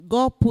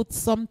God put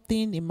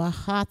something in my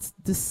heart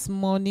this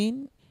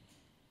morning.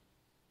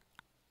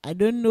 I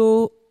don't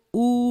know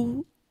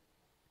who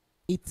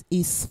it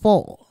is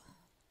for,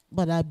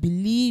 but I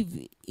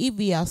believe if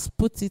He has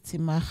put it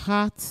in my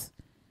heart,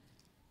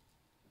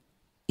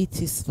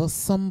 it is for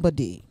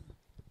somebody.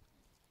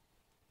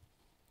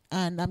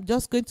 And I'm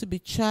just going to be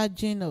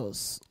charging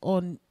us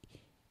on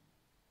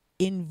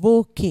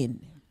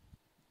invoking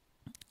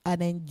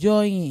and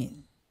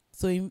enjoying.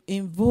 So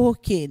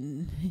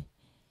invoking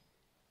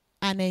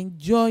and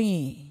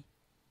enjoying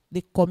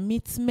the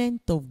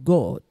commitment of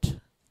God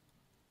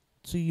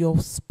to your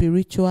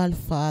spiritual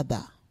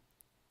father.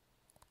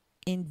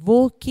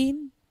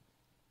 Invoking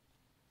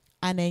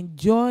and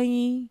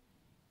enjoying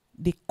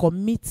the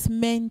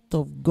commitment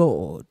of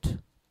God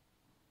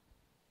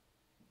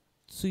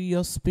to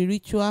your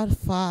spiritual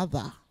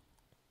father.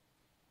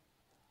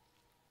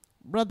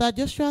 Brother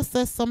Joshua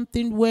said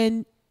something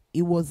when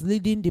he was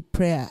leading the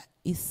prayer.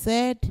 He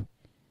said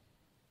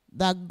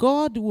that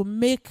God will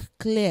make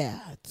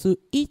clear to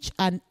each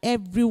and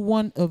every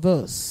one of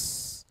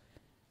us.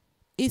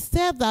 He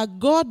said that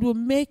God will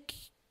make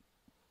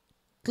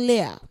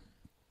clear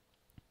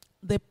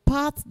the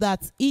part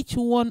that each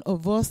one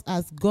of us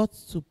has got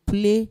to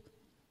play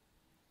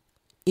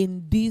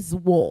in this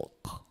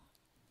walk.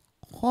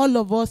 All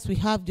of us, we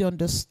have the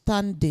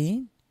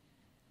understanding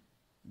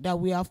that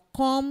we have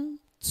come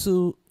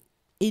to,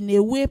 in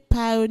a way,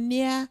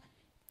 pioneer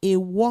a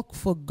work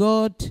for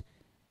God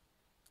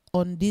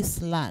on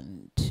this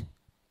land.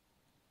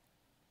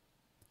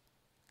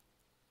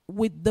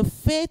 With the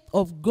faith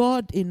of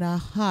God in our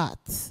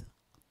heart,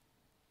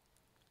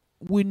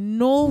 we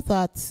know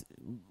that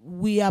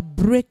we are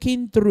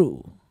breaking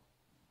through.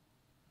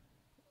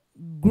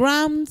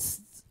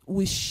 Grounds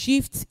will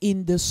shift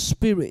in the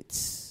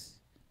spirit.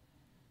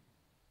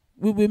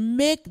 We will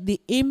make the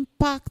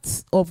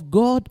impact of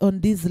God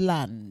on this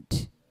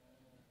land.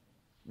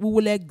 We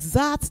will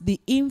exert the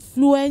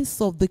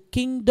influence of the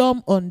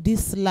kingdom on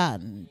this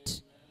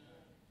land.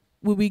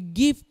 We will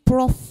give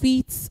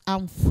profits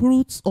and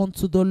fruits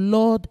unto the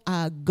Lord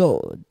our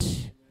God.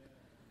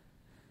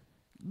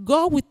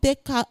 God will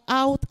take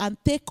out and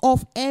take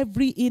off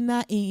every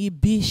inner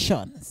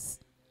inhibitions.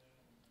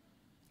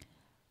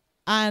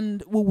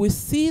 And we will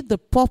see the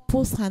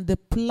purpose and the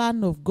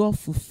plan of God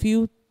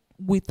fulfilled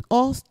with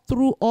us,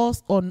 through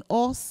us, on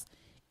us,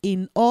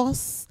 in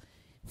us,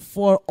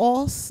 for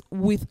us,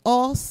 with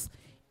us,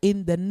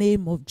 in the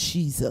name of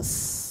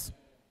Jesus.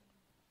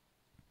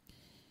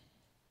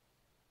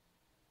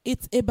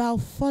 It's about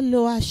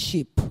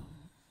followership.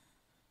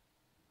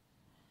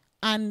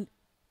 And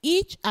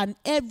each and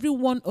every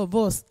one of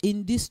us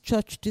in this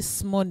church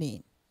this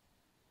morning,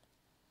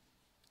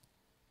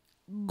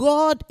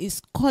 God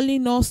is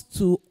calling us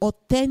to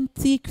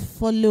authentic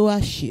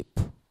followership,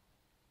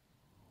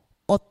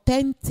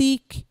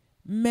 authentic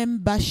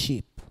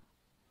membership.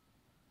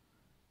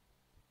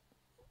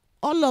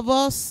 All of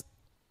us,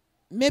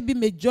 maybe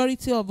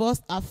majority of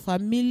us, are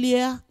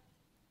familiar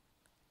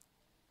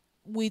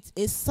with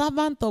a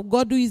servant of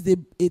God who is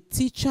a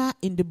teacher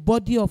in the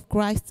body of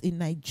Christ in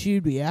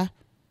Nigeria,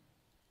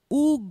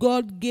 who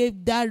God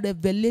gave that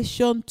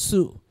revelation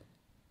to,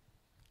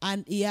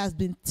 and he has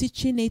been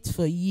teaching it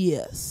for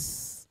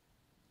years.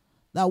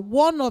 That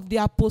one of the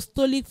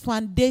apostolic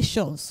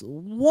foundations,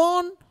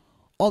 one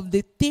of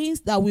the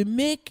things that will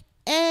make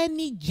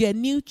any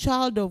genuine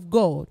child of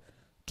God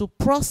to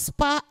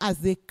prosper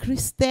as a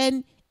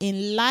Christian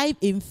in life,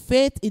 in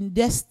faith, in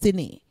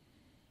destiny,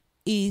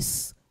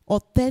 is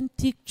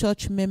authentic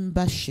church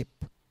membership.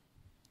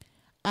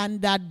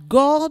 And that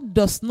God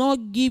does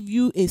not give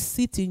you a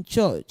seat in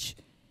church.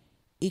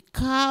 He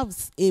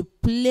carves a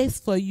place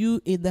for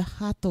you in the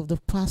heart of the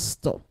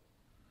pastor.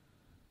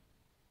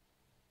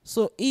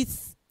 So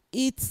it's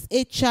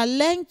a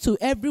challenge to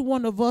every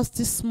one of us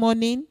this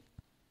morning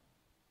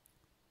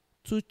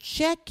to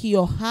check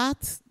your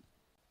heart,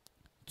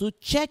 to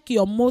check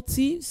your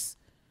motives,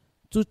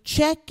 to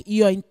check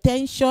your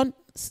intentions,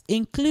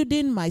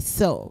 including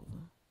myself,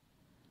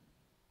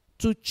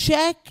 to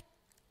check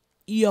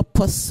your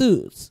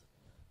pursuits,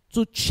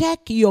 to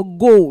check your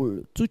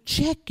goal, to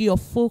check your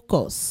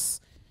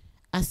focus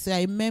as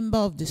a member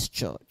of this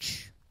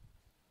church.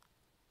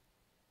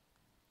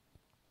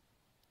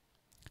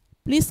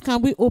 Please,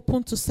 can we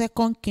open to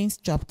 2 Kings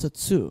chapter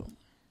 2?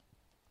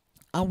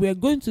 And we're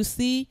going to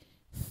see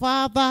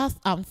fathers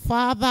and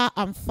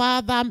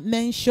father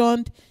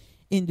mentioned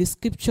in the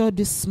scripture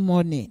this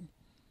morning.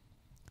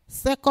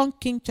 2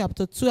 Kings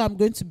chapter 2, I'm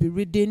going to be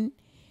reading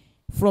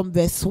from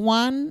verse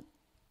 1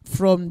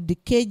 from the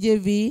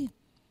KJV.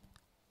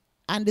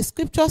 And the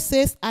scripture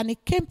says, "And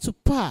it came to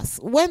pass,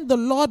 when the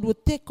Lord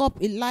would take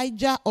up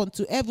Elijah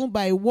unto heaven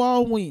by a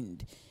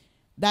whirlwind,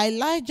 that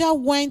Elijah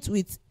went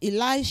with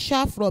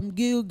Elisha from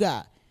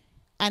Gilgal.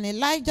 And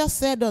Elijah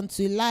said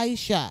unto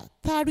Elisha,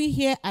 Tarry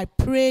here, I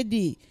pray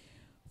thee,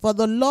 for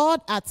the Lord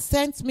hath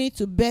sent me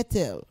to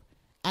Bethel.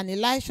 And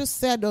Elisha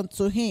said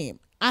unto him,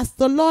 As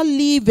the Lord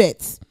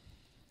liveth,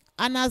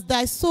 and as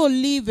thy soul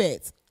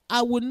liveth,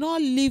 I will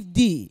not leave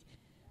thee.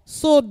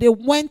 So they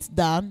went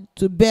down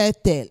to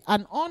Bethel,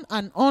 and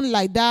on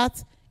like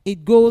that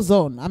it goes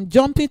on. I'm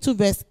jumping to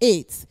verse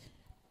 8.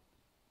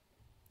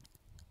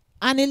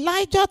 And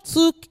Elijah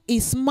took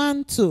his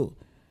mantle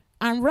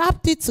and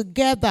wrapped it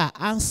together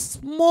and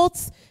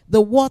smote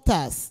the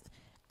waters,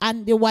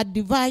 and they were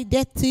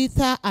divided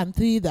thither and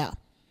thither,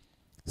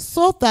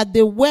 so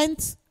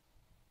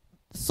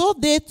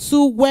they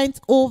too went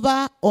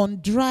over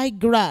on dry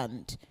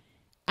ground.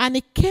 And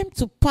it came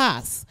to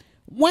pass,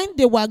 when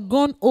they were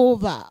gone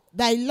over,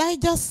 that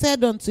Elijah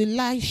said unto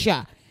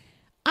Elisha,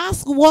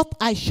 ask what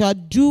I shall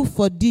do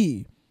for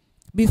thee,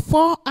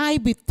 before I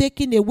be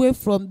taken away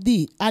from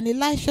thee. And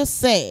Elisha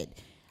said,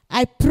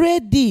 I pray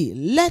thee,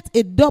 let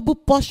a double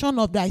portion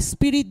of thy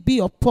spirit be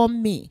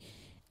upon me.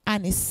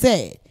 And he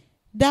said,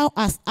 thou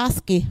hast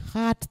asked a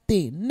hard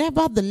thing.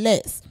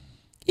 Nevertheless,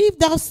 if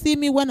thou see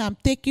me when I'm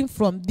taken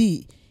from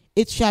thee,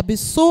 it shall be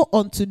so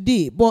unto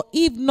thee. But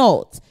if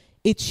not,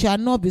 it shall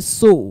not be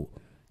so.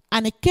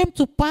 And it came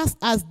to pass,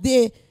 as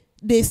they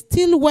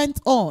still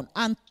went on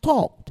and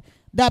talked,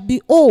 that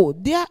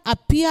behold, there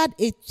appeared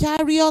a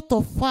chariot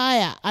of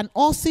fire and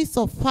horses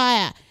of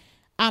fire,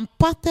 and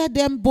parted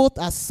them both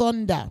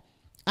asunder.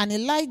 And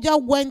Elijah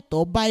went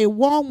up by a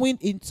warm wind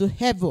into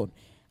heaven.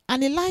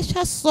 And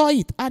Elisha saw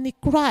it, and he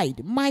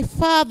cried, my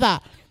father,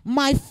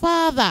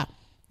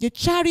 the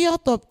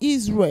chariot of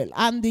Israel,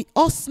 and the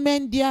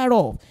horsemen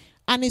thereof.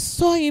 And he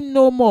saw him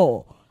no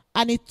more.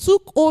 And he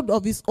took hold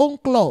of his own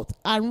cloth,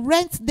 and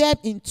rent them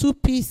in two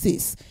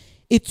pieces.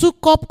 He took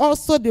up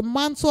also the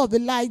mantle of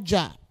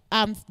Elijah,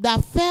 and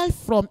that fell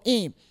from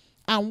him,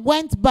 and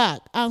went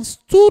back, and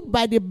stood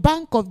by the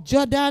bank of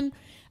Jordan.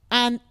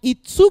 And he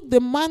took the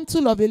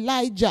mantle of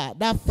Elijah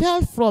that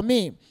fell from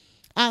him,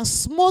 and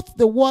smote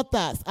the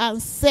waters,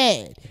 and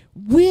said,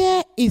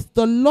 where is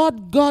the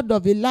Lord God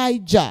of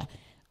Elijah?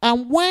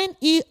 And when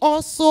he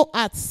also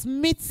had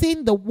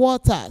smitten the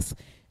waters,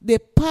 they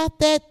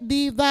parted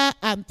thither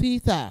and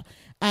thither,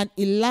 and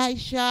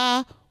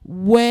Elisha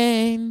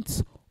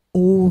went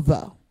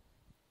over.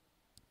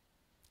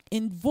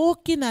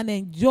 Invoking and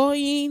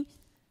enjoying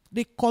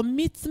the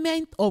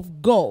commitment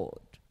of God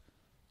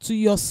to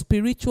your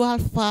spiritual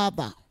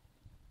father.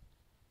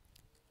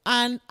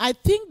 And I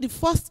think the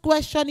first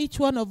question each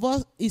one of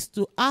us is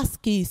to ask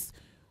is,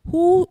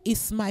 who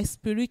is my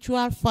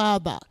spiritual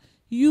father?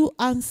 You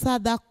answer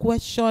that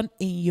question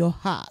in your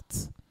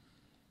heart.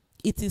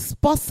 It is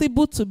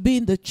possible to be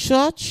in the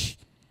church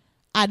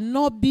and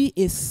not be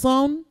a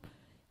son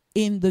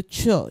in the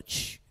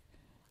church.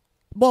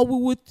 But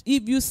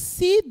if you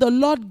see the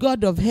Lord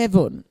God of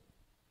heaven,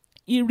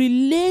 he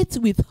relates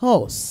with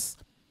us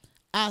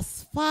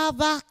as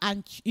father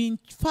and in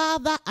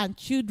father and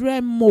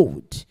children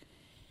mode.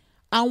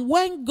 And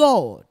when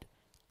God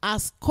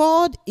has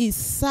called his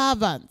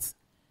servant,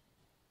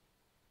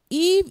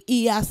 if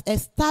he has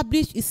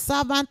established his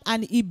servant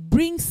and he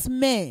brings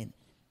men,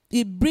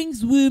 he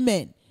brings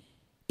women,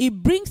 he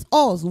brings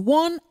us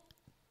 1,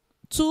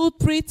 2,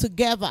 3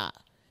 together,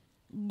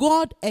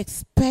 God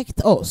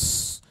expects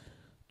us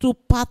to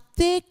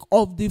partake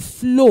of the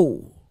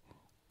flow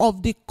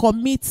of the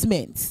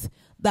commitments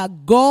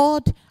that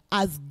God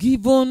has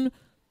given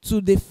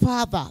to the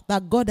Father,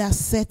 that God has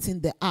set in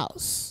the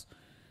house.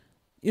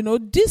 You know,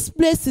 this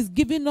place is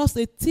giving us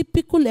a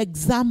typical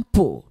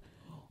example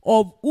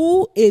of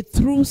who a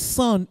true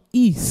son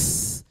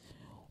is,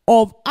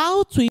 of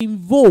how to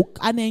invoke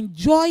and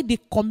enjoy the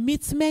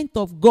commitment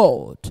of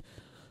God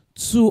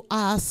to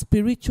our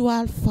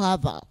spiritual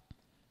father.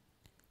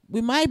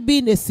 We might be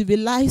in a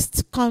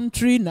civilized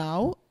country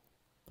now,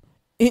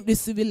 in the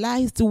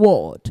civilized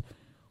world,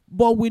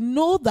 but we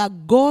know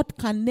that God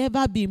can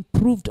never be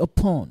improved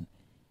upon.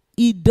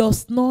 He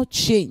does not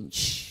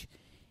change.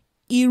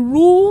 He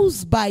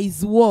rules by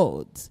his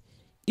words.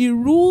 He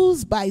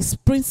rules by his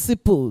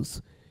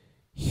principles.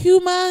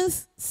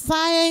 Humans,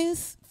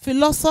 science,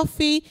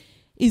 philosophy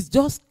is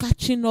just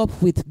catching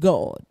up with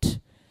God.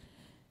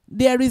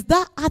 There is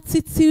that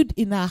attitude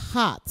in our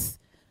hearts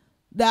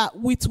that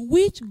with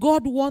which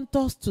God wants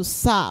us to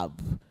serve,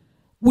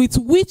 with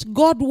which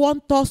God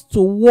wants us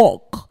to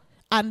walk,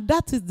 and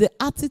that is the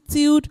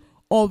attitude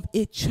of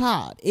a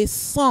child, a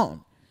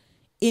son,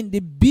 in the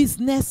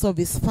business of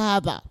his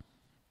father.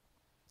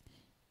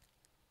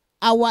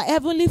 Our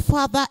heavenly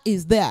Father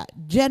is there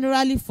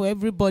generally for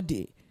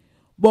everybody,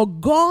 but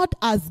God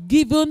has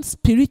given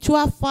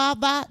spiritual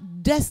father,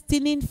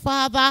 destined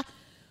father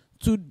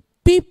to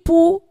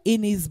people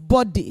in his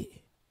body.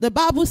 The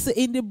Bible says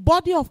in the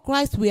body of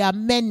Christ we are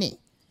many,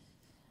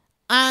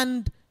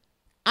 and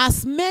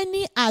as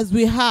many as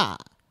we are,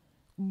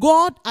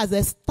 God has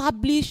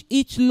established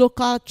each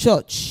local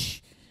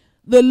church.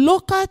 The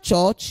local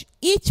church,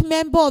 each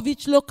member of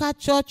each local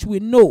church we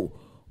know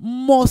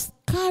must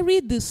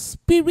carry the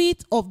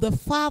spirit of the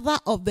father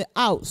of the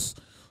house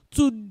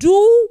to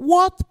do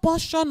what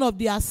portion of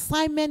the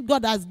assignment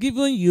God has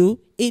given you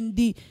in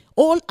the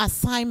whole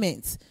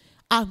assignments,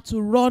 and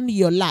to run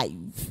your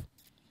life.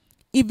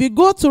 If you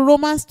go to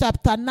Romans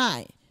chapter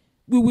 9,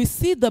 we will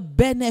see the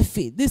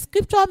benefit. The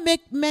scripture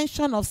make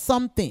mention of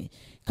something.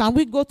 Can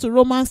we go to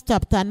Romans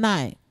chapter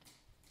 9?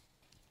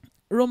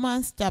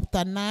 Romans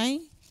chapter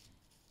 9.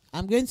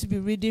 I'm going to be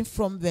reading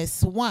from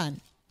verse 1.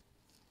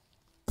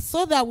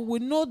 So that we will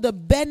know the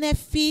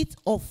benefit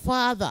of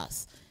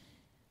fathers.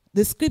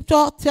 The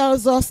scripture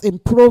tells us in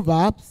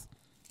Proverbs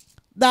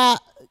that,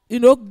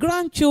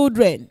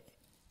 grandchildren,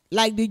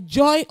 like the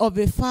joy of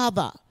a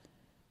father.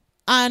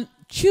 And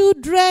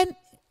children,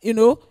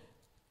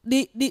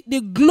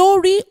 the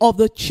glory of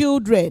the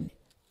children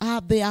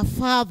are their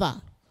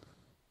father.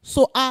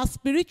 So our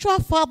spiritual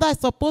father is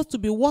supposed to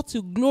be what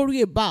you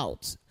glory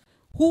about.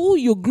 Who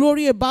you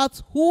glory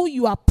about, who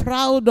you are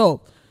proud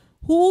of,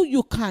 who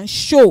you can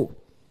show,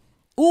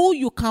 who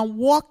you can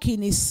walk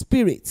in his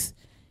spirit.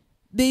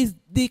 The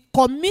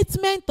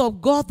commitment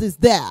of God is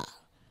there.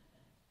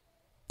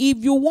 If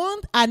you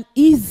want an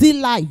easy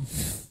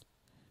life,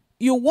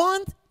 you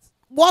want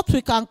what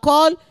we can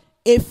call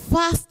a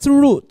fast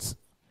route,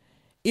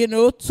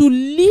 to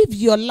live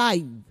your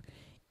life,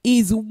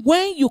 is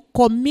when you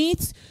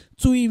commit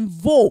to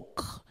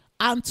invoke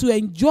and to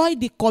enjoy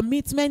the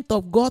commitment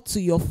of God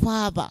to your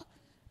Father.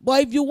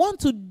 But if you want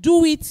to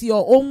do it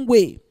your own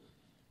way,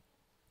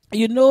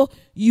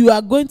 you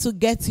are going to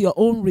get your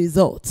own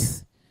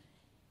results.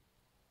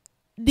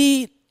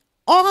 The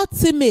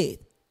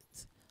ultimate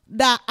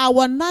that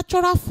our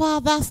natural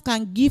fathers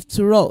can give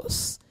to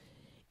us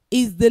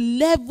is the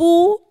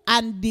level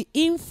and the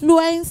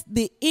influence,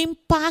 the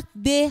impact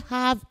they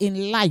have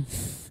in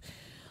life.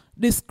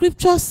 The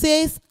scripture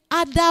says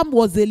Adam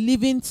was a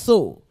living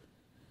soul.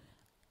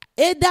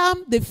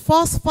 Adam, the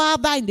first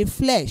father in the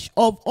flesh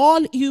of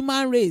all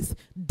human race,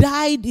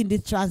 died in the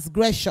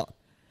transgression.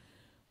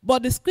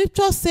 But the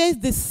scripture says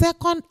the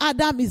second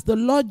Adam is the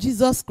Lord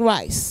Jesus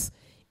Christ.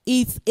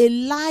 It's a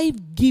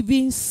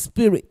life-giving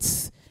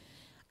spirit.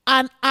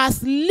 And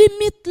as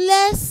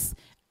limitless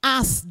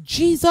as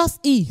Jesus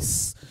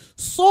is,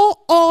 so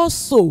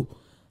also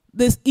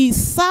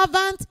his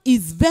servant,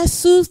 his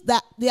vessels,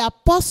 that the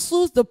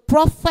apostles, the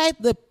prophets,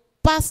 the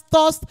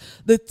pastors,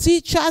 the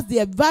teachers, the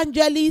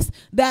evangelists,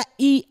 that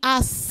he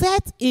has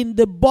set in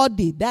the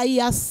body, that he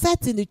has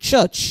set in the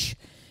church,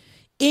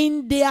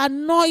 in the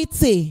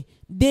anointing,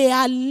 they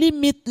are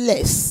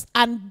limitless.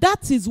 And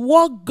that is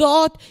what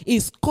God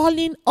is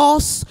calling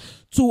us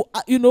to,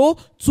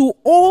 to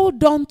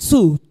hold on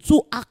to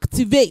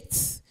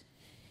activate.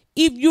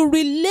 If you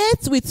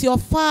relate with your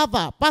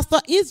father, Pastor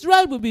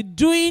Israel will be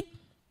doing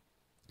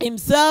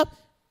himself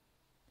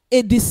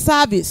a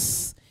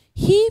disservice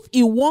if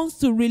he wants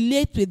to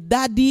relate with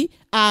daddy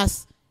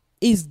as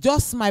is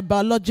just my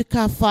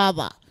biological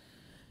father.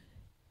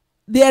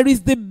 There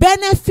is the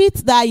benefit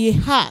that he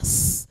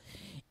has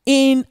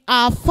in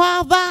our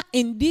father,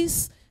 in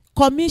this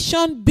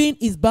commission being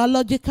his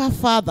biological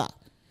father.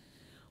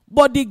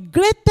 But the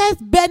greatest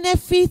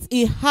benefit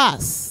he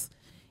has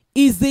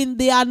is in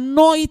the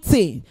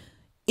anointing,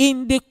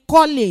 in the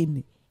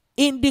calling,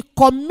 in the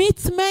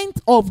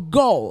commitment of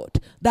God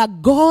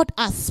that God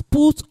has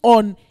put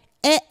on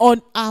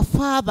our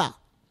father.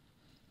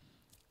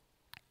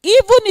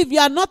 Even if you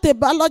are not a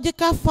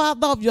biological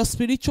father of your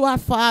spiritual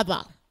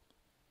father,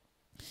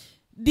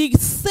 the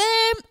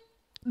same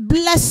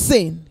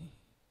blessing,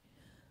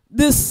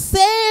 the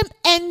same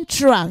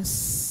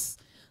entrance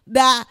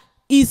that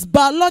his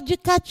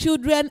biological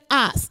children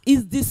has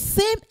is the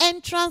same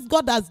entrance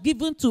God has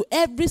given to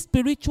every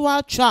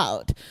spiritual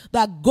child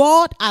that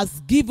God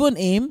has given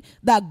him,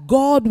 that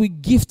God will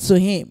give to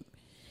him.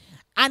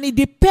 And it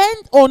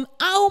depends on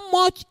how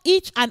much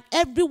each and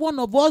every one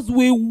of us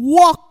will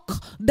walk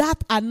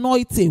that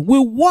anointing,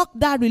 will walk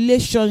that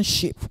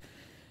relationship.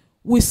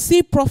 We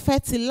see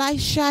Prophet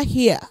Elisha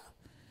here.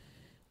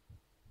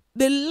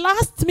 The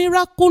last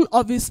miracle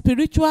of his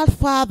spiritual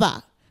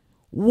father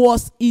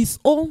was his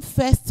own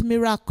first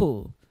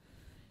miracle.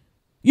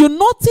 You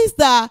notice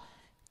that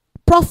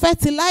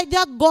Prophet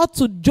Elijah got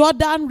to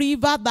Jordan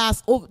River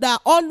that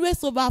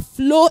always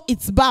overflow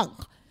its bank.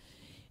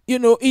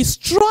 He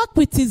struck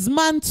with his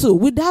mantle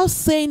without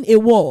saying a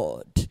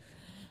word.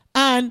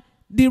 And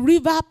the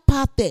river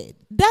parted.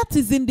 That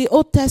is in the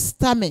Old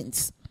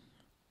Testament.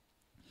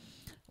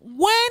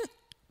 When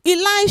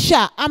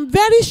Elisha, I'm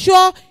very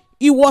sure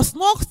he was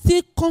not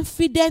still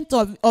confident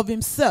of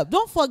himself.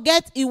 Don't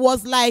forget, he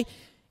was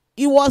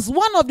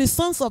one of the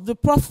sons of the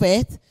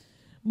prophet,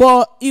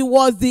 but he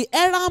was the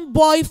errand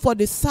boy for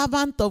the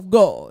servant of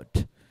God.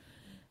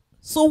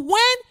 So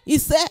when he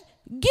said,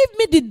 give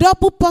me the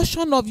double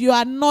portion of your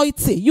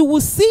anointing, you will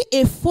see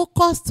a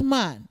focused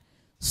man.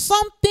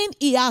 Something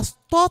he has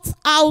thought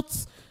out,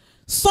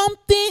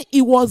 something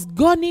he was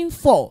gunning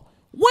for.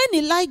 When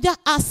Elijah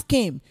asked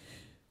him,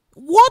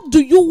 what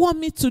do you want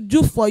me to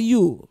do for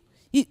you?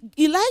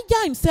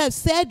 Elijah himself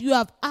said, you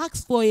have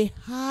asked for a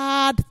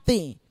hard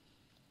thing.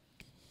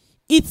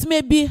 It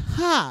may be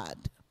hard,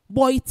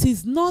 but it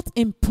is not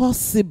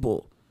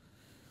impossible.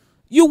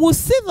 You will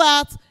see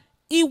that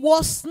he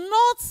wasn't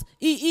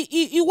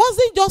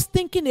just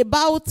thinking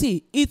about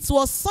it. It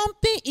was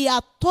something he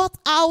had thought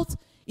out.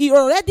 He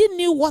already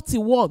knew what he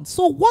wants.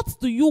 So what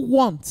do you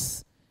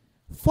want?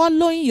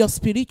 Following your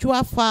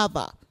spiritual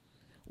father.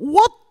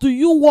 What do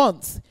you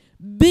want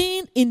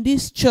being in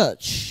this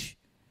church?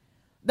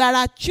 There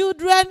are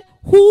children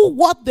who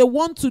what they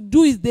want to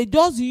do is they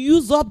just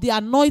use up the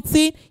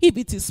anointing, if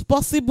it is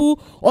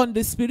possible, on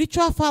the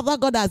spiritual father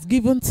God has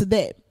given to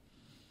them.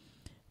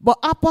 But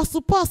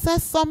Apostle Paul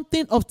says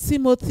something of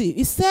Timothy.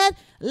 He said,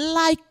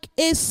 like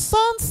a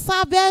son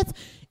servant,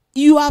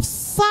 you have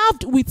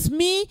served with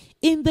me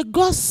in the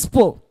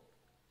gospel.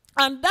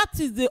 And that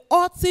is the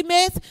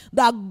ultimate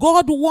that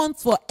God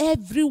wants for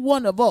every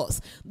one of us.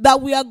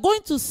 That we are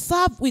going to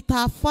serve with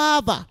our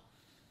Father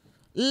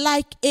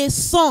like a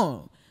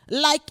son.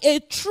 Like a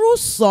true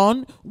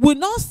son will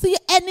not see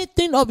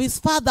anything of his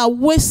father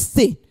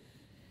wasted.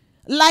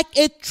 Like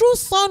a true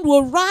son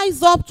will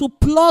rise up to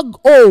plug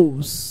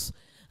holes.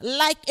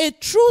 Like a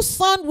true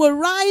son will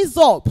rise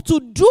up to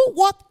do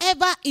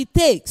whatever it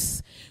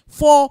takes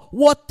for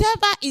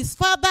whatever his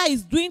father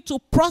is doing to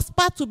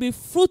prosper, to be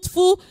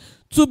fruitful,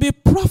 to be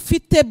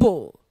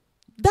profitable.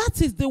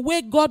 That is the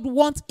way God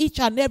wants each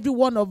and every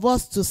one of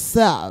us to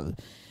serve.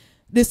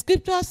 The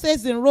scripture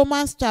says in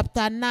Romans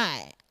chapter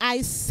 9,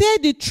 I say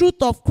the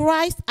truth of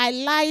Christ, I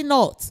lie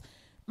not.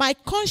 My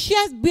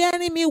conscience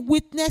bearing me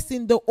witness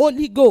in the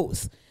Holy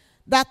Ghost,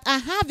 that I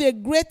have a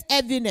great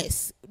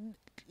heaviness.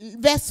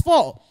 Verse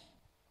 4.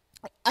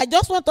 I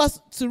just want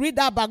us to read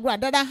that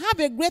background. That I have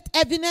a great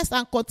heaviness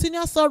and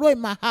continual sorrow in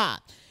my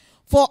heart.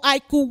 For I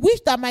could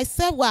wish that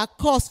myself were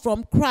accursed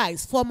from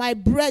Christ for my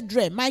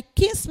brethren, my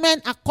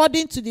kinsmen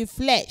according to the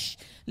flesh.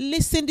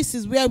 Listen, this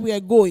is where we are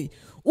going.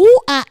 Who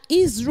are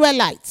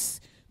Israelites,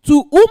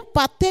 to whom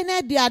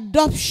pertained the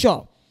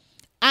adoption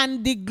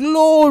and the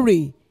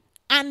glory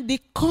and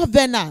the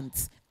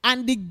covenant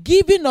and the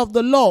giving of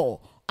the law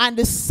and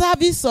the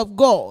service of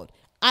God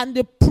and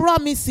the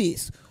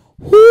promises,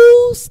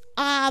 whose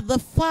are the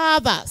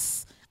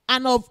fathers,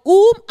 and of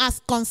whom as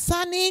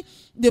concerning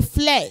the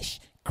flesh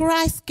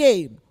Christ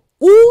came,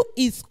 who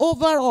is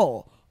over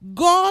all,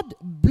 God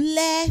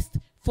blessed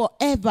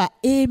forever.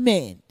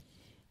 Amen.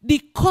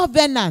 The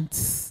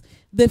covenants,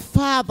 the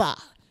Father.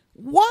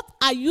 What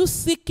are you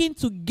seeking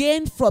to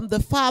gain from the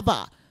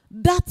Father?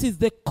 That is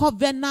the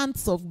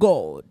covenants of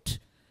God.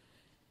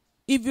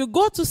 If you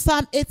go to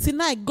Psalm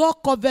 89, God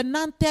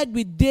covenanted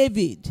with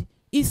David.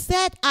 He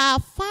said, I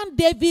have found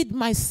David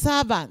my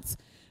servant,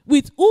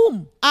 with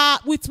whom,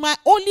 with my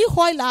holy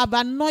oil I have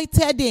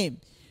anointed him,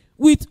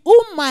 with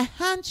whom my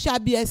hand shall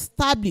be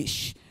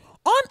established.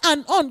 On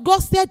and on, God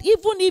said,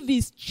 even if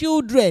his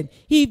children,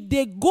 if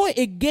they go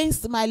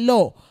against my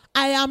law,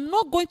 I am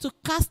not going to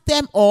cast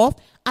them off.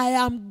 I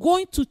am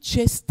going to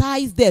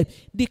chastise them.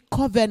 The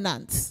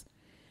covenants.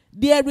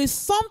 There is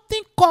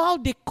something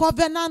called the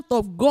covenant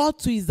of God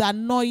to his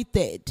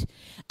anointed.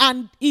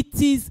 And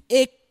it is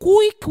a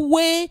quick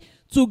way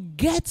to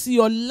get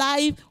your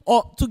life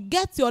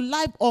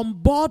on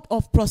board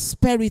of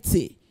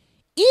prosperity.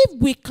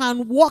 If we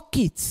can walk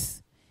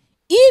it,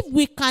 if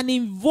we can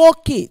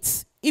invoke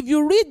it, if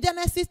you read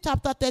Genesis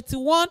chapter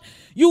 31,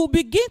 you will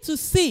begin to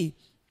see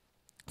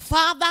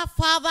Father,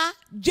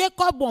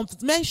 Jacob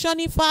was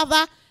mentioning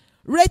father,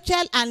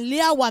 Rachel and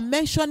Leah were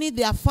mentioning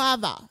their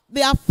father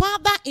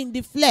in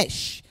the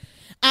flesh.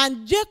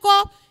 And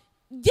Jacob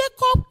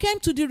came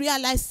to the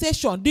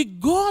realization, the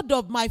God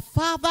of my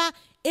father,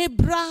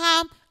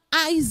 Abraham,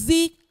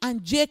 Isaac,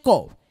 and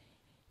Jacob.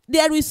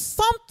 There is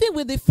something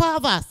with the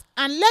fathers.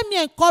 And let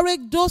me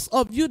encourage those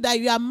of you that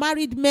you are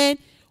married men,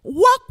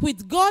 work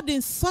with God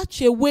in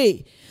such a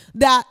way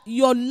that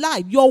your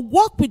life, your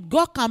work with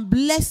God can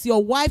bless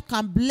your wife,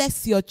 can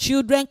bless your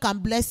children, can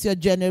bless your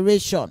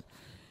generation.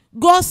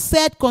 God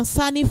said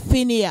concerning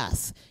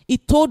Phinehas, he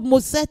told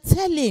Moses,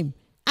 tell him,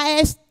 I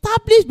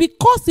established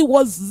because he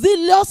was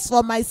zealous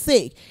for my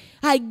sake.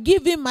 I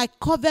give him my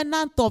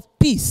covenant of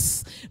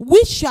peace,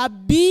 which shall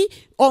be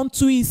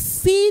unto his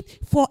seed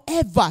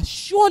forever.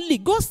 Surely,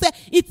 God said,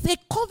 it's a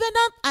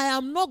covenant I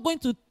am not going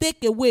to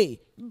take away.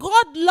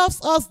 God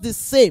loves us the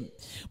same,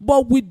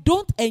 but we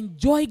don't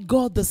enjoy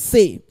God the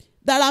same.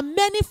 There are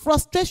many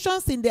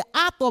frustrations in the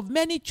heart of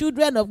many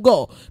children of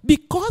God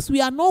because we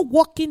are not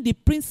walking the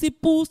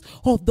principles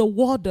of the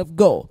word of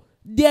God.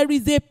 There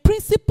is a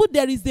principle,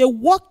 there is a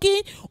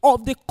working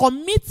of the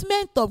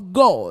commitment of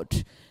God.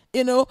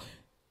 You know,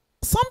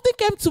 something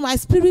came to my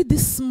spirit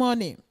this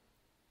morning.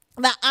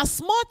 That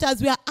as much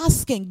as we are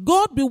asking,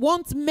 God, we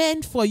want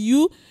men for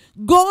you.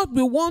 God,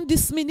 we want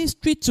this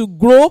ministry to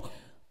grow.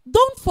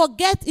 Don't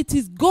forget it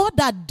is God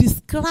that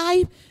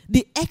describes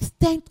the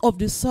extent of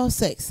the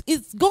success.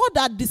 It's God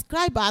that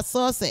describes our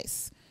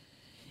success.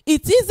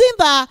 It isn't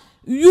that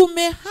you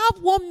may have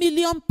 1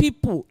 million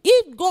people.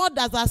 If God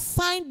has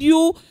assigned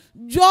you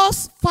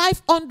just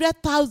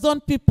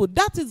 500,000 people,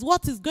 that is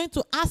what He's going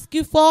to ask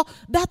you for.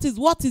 That is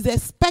what He's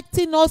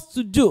expecting us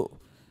to do.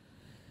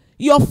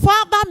 Your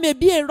father may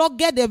be a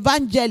rugged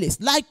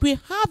evangelist. Like we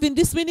have in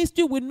this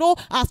ministry, we know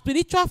our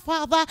spiritual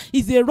father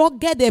is a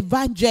rugged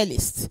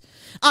evangelist.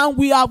 And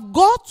we have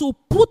got to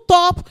put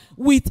up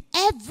with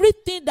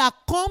everything that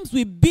comes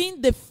with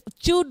being the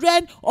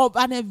children of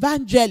an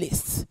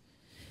evangelist.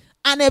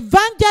 An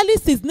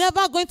evangelist is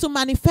never going to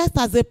manifest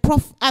as a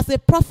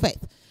prophet.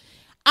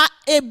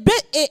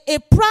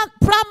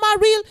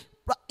 Primary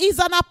is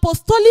an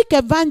apostolic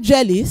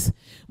evangelist,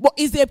 but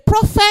is a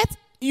prophet.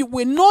 You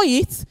will know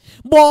it,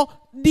 but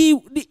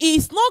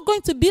he's not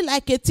going to be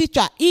like a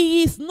teacher.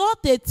 He is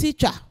not a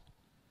teacher.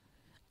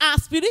 Our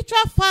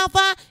spiritual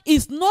father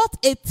is not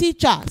a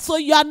teacher, so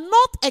you are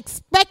not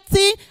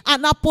expecting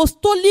an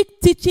apostolic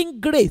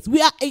teaching grace.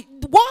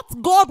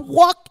 What God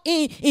worked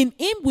in him,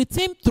 with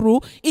him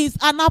through, is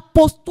an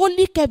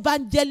apostolic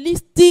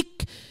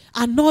evangelistic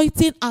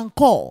anointing and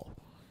call.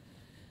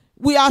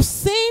 We have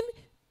seen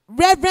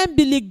Reverend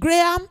Billy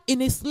Graham in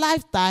his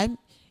lifetime.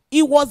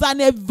 He was an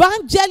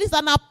evangelist,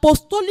 an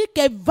apostolic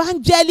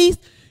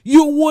evangelist.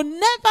 You will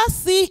never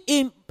see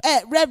in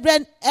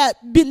Reverend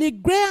Billy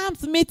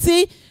Graham's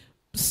meeting,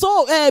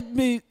 so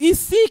he's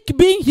sick,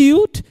 being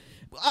healed,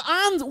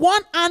 and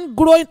one hand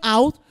growing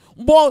out.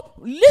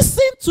 But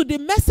listen to the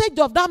message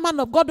of that man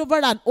of God over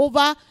and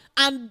over,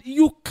 and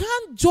you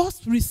can't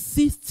just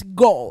resist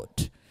God.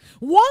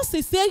 Once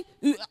he said,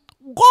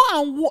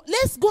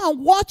 let's go and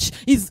watch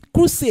his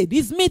crusade,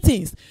 his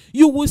meetings,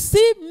 you will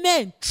see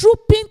men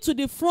trooping to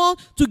the front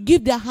to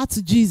give their heart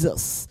to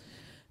Jesus.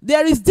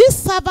 There is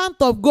this servant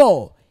of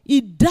God. He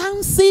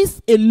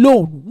dances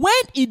alone.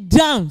 When he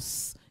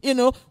dances,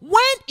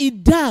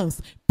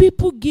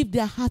 people give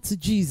their heart to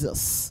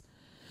Jesus.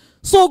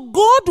 So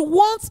God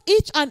wants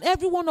each and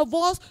every one of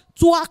us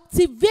to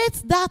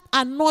activate that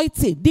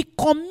anointing, the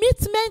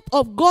commitment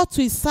of God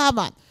to his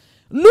servant.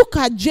 Look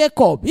at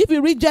Jacob. If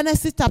you read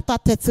Genesis chapter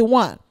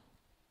 31,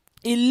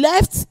 he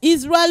left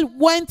Israel,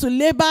 went to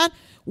Laban.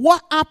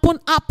 What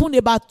happened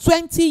about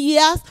 20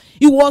 years.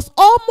 He was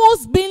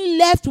almost being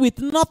left with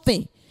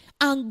nothing.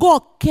 And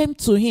God came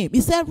to him.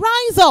 He said,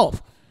 rise up.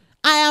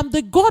 I am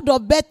the God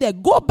of Bethel.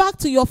 Go back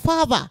to your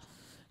father.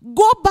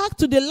 Go back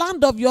to the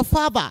land of your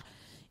father.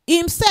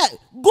 Himself,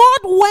 God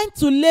went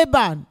to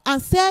Laban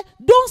and said,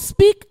 don't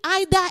speak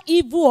either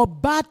evil or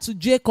bad to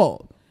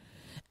Jacob.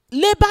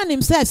 Laban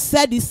himself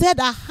said,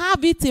 I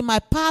have it in my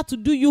power to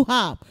do you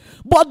harm.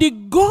 But the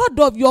God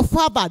of your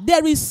father,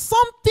 there is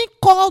something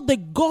called the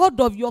God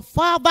of your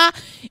father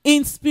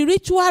in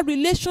spiritual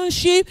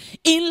relationship,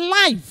 in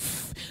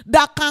life,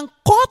 that can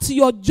cut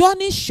your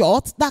journey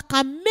short, that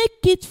can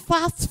make it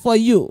fast for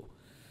you.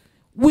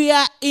 We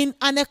are in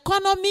an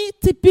economy,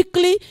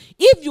 typically,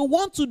 if you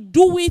want to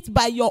do it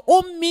by your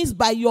own means,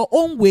 by your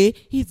own way,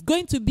 it's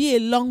going to be a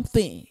long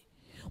thing.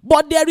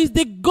 But there is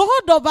the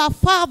God of our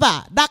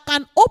Father that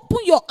can open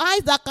your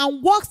eyes, that can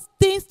work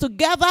things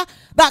together,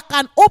 that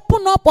can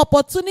open up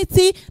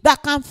opportunity,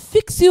 that can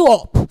fix you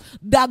up.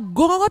 That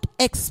God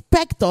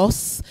expects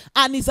us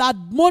and is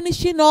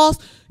admonishing us,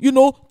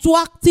 to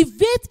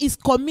activate his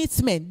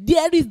commitment.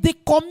 There is the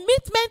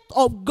commitment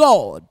of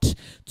God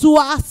to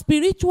our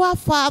spiritual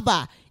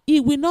father. He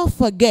will not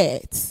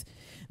forget.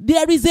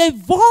 There is a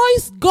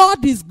voice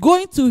God is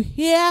going to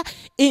hear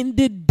in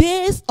the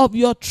days of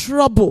your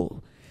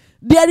trouble.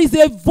 There is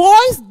a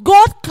voice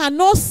God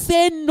cannot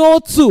say no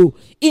to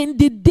in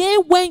the day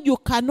when you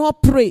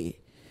cannot pray.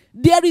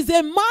 There is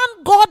a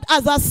man God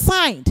has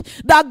assigned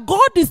that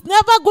God is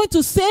never going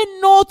to say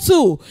no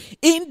to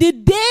in the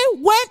day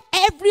when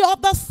every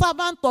other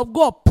servant of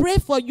God pray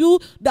for you,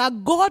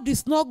 that God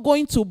is not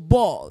going to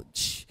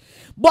budge.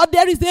 But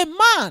there is a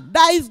man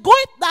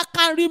that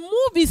can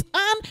remove his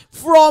hand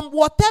from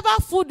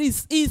whatever food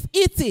is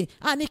eating,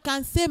 and he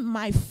can say,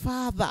 my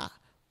Father,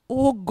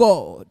 oh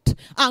God.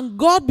 And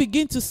God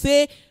begin to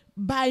say,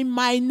 by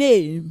my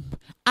name,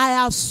 I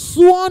have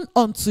sworn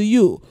unto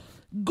you.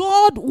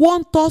 God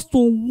wants us to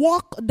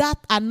walk that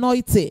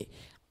anointing.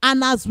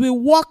 And as we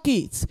walk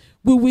it,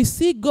 we will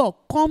see God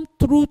come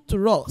through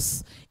to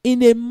us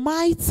in a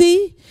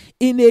mighty,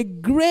 in a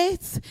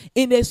great,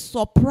 in a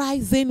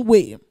surprising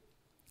way.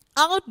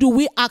 How do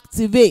we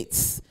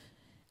activate?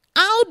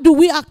 How do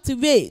we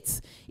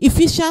activate?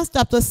 Ephesians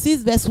chapter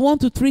 6 verse 1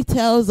 to 3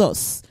 tells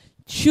us,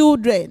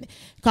 children,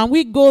 can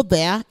we go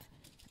there?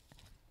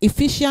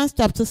 Ephesians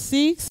chapter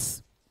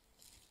 6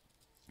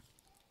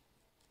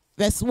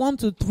 verse 1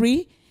 to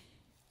 3.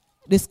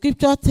 The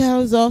scripture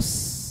tells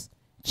us,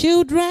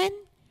 children,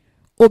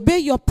 obey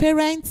your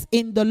parents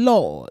in the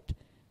Lord,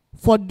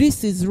 for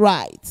this is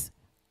right.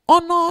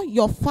 Honor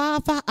your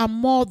father and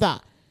mother,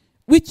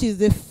 which is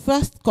the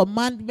first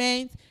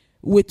commandment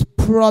with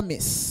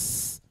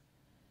promise.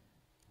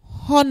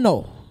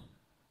 Honor,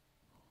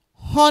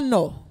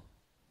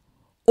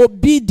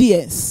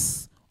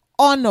 obedience,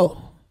 honor,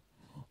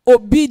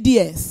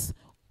 obedience,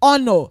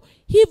 honor.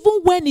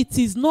 Even when it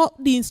is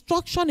not, the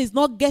instruction is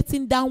not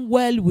getting down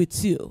well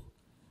with you.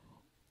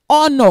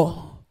 Honor,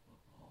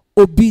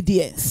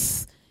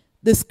 obedience.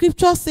 The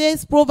scripture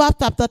says, Proverbs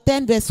chapter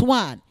 10 verse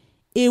 1,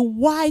 a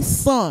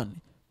wise son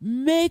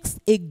makes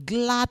a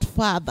glad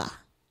father.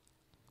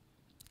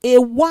 A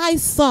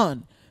wise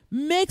son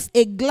makes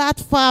a glad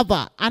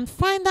father. And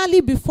finally,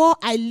 before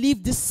I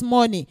leave this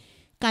morning,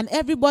 can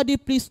everybody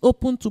please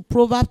open to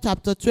Proverbs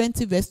chapter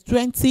 20 verse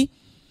 20?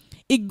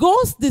 It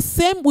goes the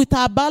same with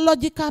our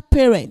biological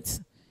parents.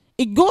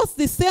 It goes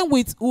the same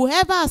with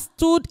whoever has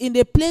stood in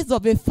the place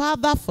of a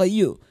father for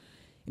you.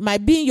 It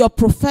might be in your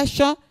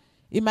profession.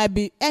 It might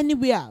be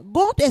anywhere.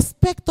 God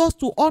expects us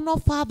to honor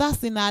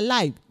fathers in our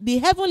life. The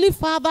Heavenly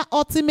Father,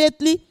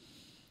 ultimately,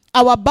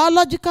 our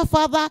biological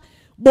father,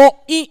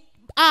 but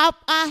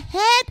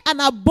ahead and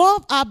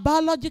above our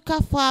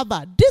biological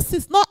father. This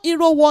is not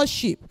hero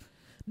worship.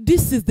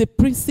 This is the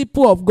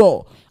principle of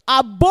God.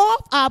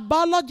 Above our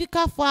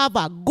biological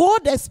father,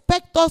 God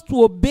expects us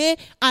to obey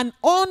and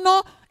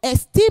honor,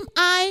 esteem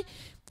high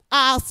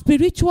our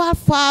spiritual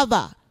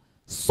father,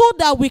 so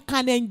that we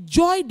can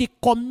enjoy the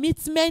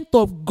commitment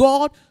of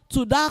God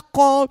to that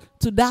call,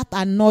 to that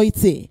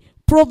anointing.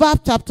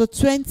 Proverbs chapter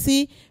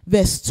 20,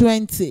 verse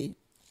 20.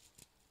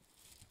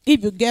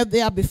 If you get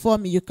there before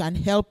me, you can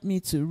help me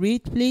to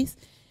read, please.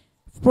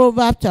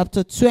 Proverbs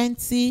chapter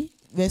 20,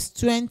 verse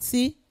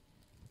 20.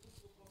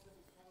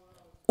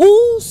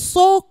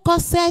 Whoso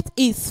curseth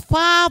his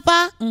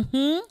father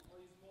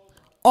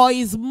or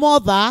his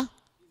mother,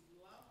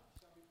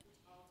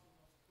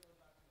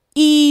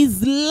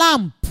 his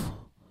lamp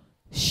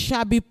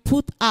shall be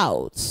put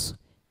out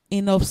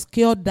in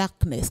obscure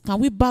darkness. Can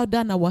we bow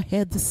down our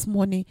head this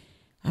morning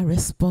and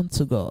respond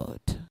to God?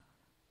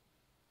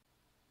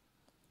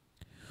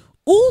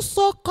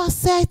 Whoso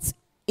curseth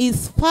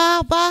his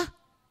father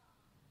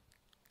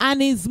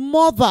and his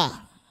mother,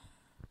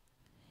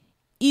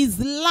 his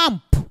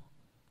lamp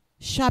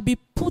shall be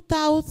put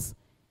out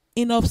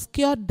in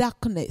obscure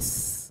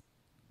darkness.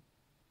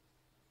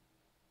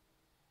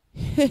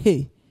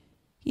 Hey,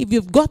 if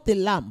you've got a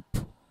lamp,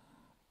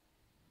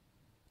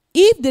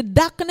 if the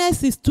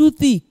darkness is too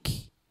thick,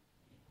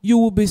 you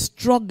will be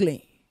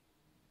struggling.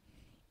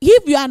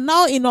 If you are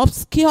now in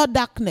obscure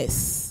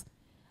darkness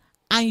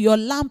and your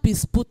lamp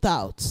is put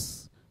out,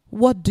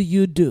 what do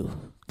you do?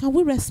 Can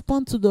we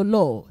respond to the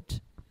Lord?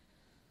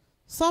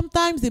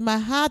 Sometimes in my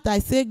heart I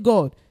say,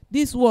 God,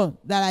 this one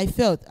that I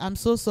felt, I'm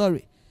so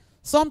sorry.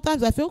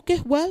 Sometimes I feel,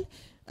 okay, well,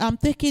 I'm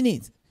taking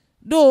it.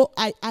 Though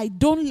I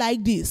don't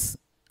like this.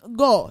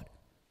 God,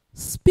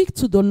 speak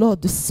to the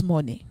Lord this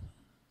morning.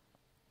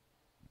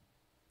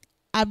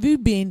 Have you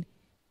been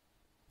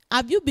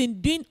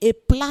doing a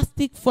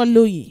plastic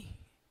following?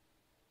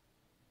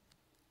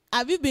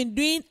 Have you been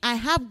doing, I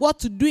have what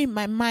to do in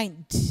my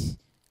mind.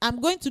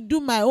 I'm going to do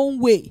my own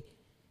way.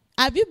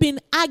 Have you been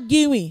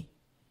arguing?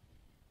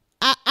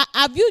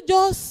 Have you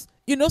just,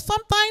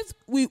 sometimes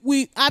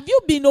we have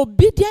you been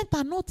obedient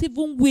and not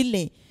even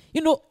willing?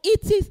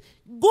 It is,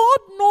 God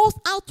knows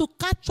how to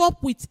catch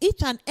up with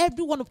each and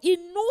every one of. He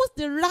knows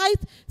the right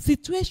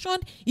situation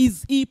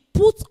He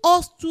puts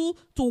us to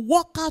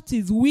work out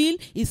His will,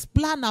 His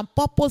plan and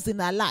purpose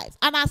in our lives.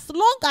 And as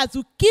long as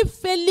you keep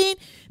failing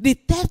the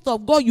test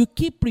of God, you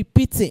keep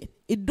repeating.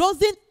 It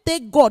doesn't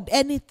take God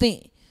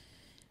anything.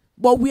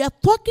 But we are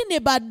talking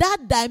about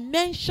that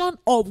dimension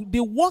of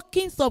the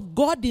workings of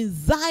God in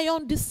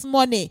Zion this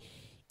morning.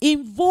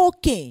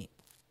 Invoking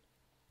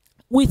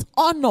with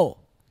honor,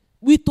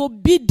 with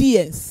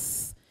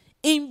obedience.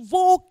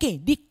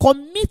 Invoking the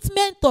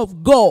commitment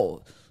of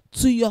God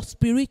to your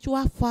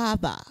spiritual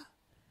father.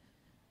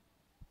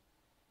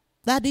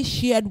 That is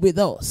shared with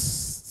us.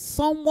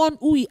 Someone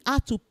who he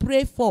had to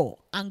pray for.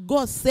 And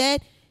God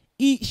said,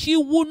 she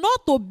would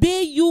not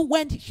obey you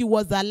when she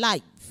was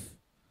alive.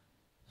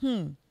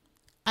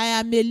 I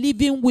am a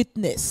living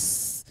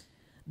witness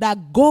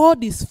that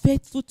God is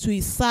faithful to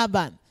his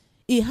servant.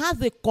 He has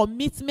a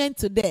commitment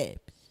to them.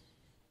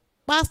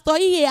 Pastor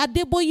Iye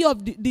Adeboye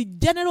of the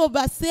General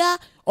Overseer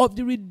of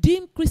the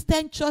Redeemed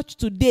Christian Church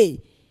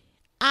today,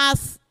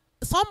 as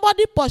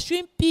somebody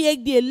pursuing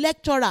PhD, a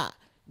lecturer,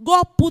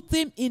 God put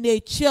him in a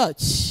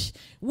church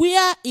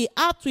where he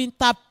had to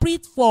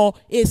interpret for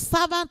a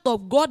servant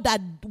of God that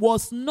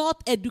was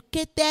not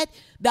educated,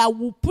 that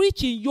would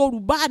preach in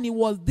Yoruba, and he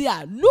was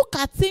there. Look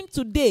at him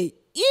today.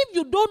 If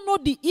you don't know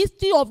the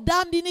history of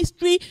that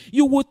ministry,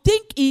 you would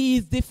think he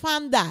is the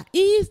founder. He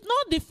is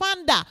not the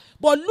founder,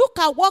 but look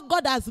at what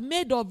God has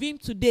made of him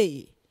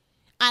today.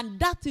 And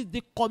that is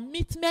the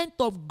commitment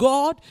of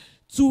God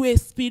to a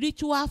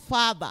spiritual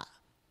father.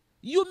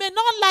 You may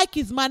not like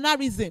his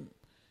mannerism.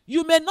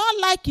 You may not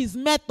like his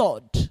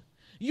method.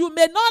 You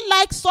may not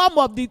like some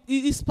of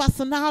his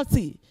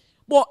personality.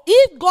 But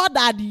if God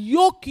had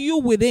yoked you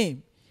with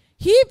him,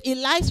 if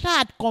Elisha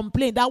had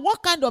complained that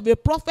what kind of a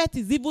prophet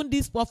is even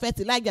this prophet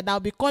Elijah that will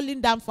be calling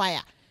down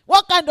fire?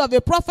 What kind of a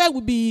prophet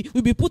will be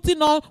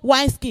putting on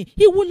wineskin?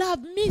 He would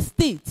have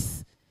missed it.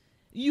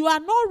 You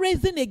are not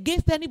raising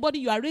against anybody.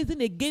 You are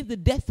raising against the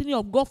destiny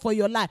of God for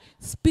your life.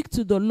 Speak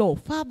to the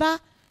Lord. Father,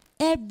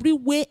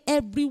 everywhere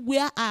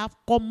I have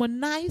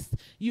commonized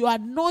your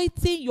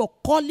anointing, your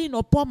calling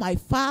upon my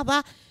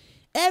Father.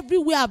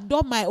 Everywhere I've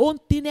done my own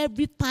thing,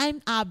 every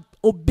time I've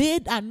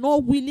obeyed and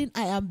not willing,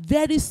 I am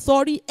very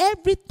sorry.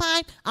 Every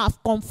time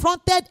I've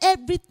confronted,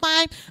 every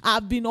time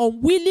I've been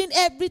unwilling,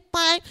 every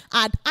time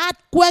I've had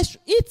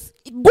questions. It's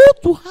good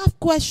to have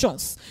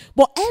questions,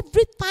 but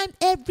every time,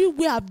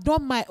 everywhere I've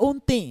done my own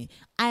thing,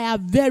 I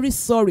am very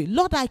sorry.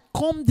 Lord, I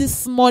come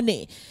this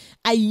morning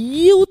I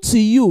yield to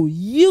you,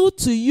 yield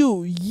to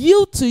you,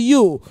 yield to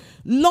you.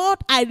 Lord,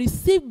 I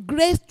receive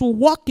grace to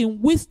walk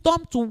in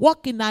wisdom, to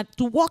walk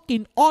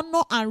in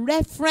honor and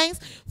reverence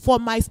for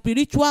my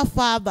spiritual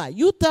father.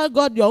 You tell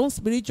God your own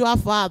spiritual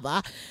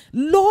father.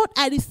 Lord,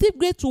 I receive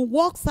grace to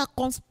walk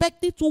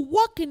circumspectly, to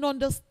walk in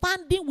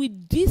understanding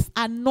with this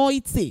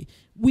anointing,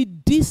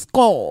 with this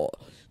call,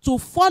 to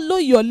follow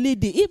your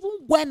leading. Even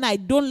when I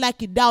don't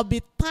like it, there'll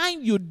be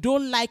time you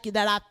don't like it.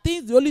 There are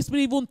things the Holy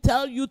Spirit even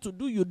tell you to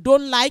do you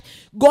don't like.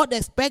 God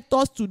expects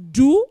us to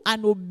do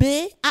and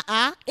obey.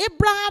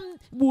 Abraham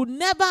would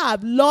never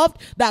have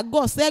loved that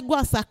God said go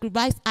and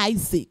sacrifice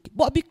Isaac,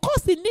 but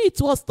because he knew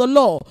it was the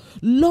law.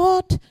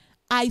 Lord,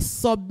 I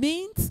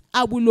submit,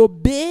 I will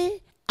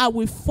obey, I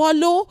will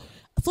follow,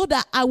 so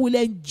that I will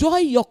enjoy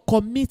your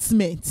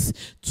commitment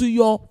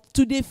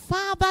to the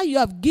Father you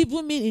have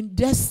given me in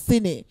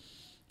destiny.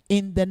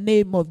 In the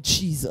name of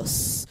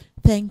Jesus.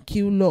 Thank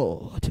you,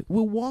 Lord.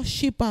 We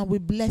worship and we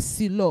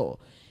bless you, Lord.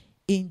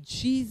 In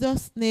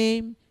Jesus'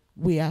 name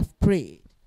we have prayed.